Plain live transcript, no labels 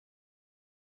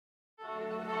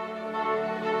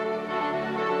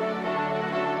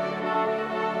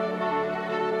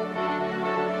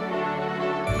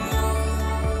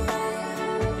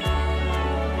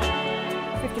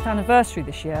anniversary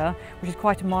this year, which is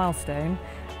quite a milestone,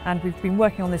 and we've been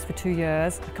working on this for 2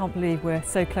 years. I can't believe we're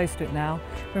so close to it now.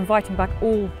 We're inviting back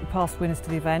all the past winners to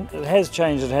the event. It has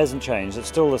changed, it hasn't changed. It's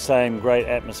still the same great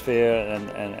atmosphere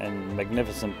and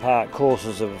magnificent park.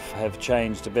 Courses have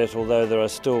changed a bit, although there are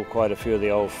still quite a few of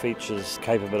the old features,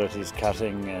 capabilities,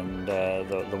 cutting, and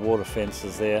the water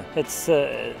fences there. It's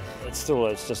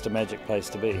just a magic place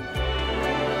to be.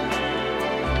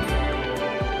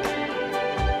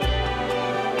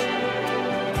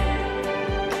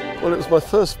 Well, it was my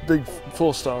first big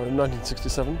four-star in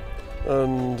 1967,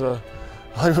 and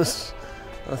I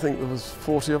think there was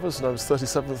 40 of us, and I was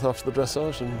 37th after the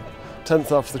dressage, and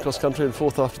 10th after the cross-country, and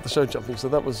 4th after the show jumping. So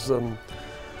that was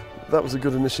a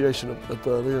good initiation at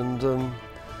Burghley, and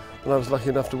I was lucky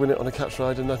enough to win it on a catch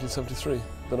ride in 1973.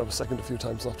 Then I was second a few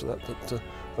times after that, but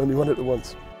only won it the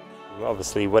once.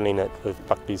 Obviously, winning it with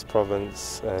Buckley's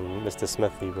Province and Mr.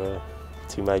 Smithy were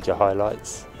two major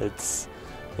highlights. It's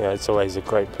always a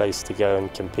great place to go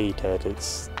and compete at.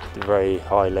 It's a very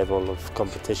high level of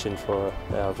competition for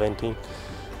our eventing,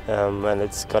 and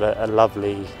it's got a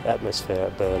lovely atmosphere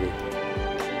at Burghley.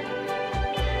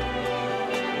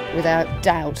 Without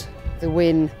doubt, the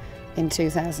win in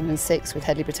 2006 with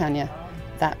Headley Britannia,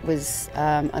 that was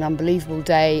an unbelievable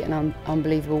day, an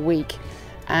unbelievable week,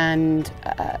 and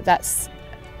that's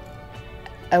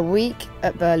a week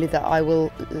at Burghley that I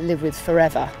will live with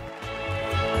forever.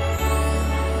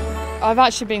 I've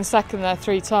actually been second there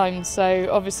 3 times, so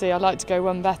obviously I'd like to go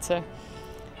one better.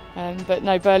 But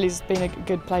no, Burghley's been a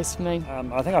good place for me.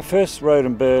 I think I first rode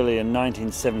in Burghley in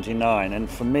 1979, and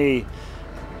for me,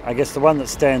 I guess the one that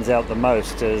stands out the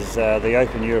most is the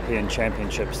Open European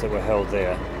Championships that were held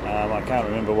there. I can't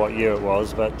remember what year it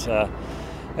was, but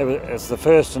it's the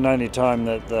first and only time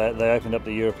that they opened up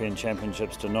the European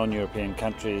Championships to non-European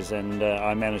countries, and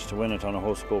I managed to win it on a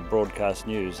horse called Broadcast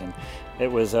News. And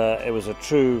it was a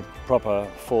true, proper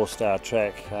 4-star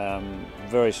track,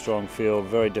 very strong field,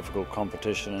 very difficult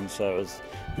competition, and so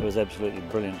it was absolutely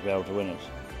brilliant to be able to win it.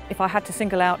 If I had to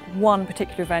single out one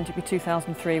particular event, it'd be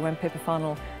 2003 when Pippa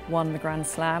Funnell won the Grand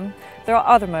Slam. There are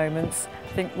other moments.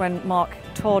 I think when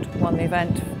Todd won the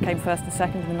event, came first and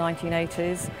second in the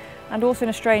 1980s. And also in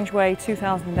a strange way,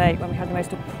 2008, when we had the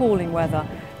most appalling weather.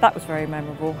 That was very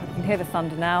memorable. You can hear the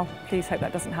thunder now. Please hope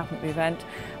that doesn't happen at the event.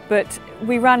 But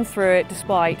we ran through it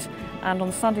despite, and on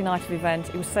the Sunday night of the event,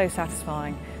 it was so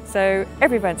satisfying. So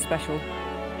every event's special.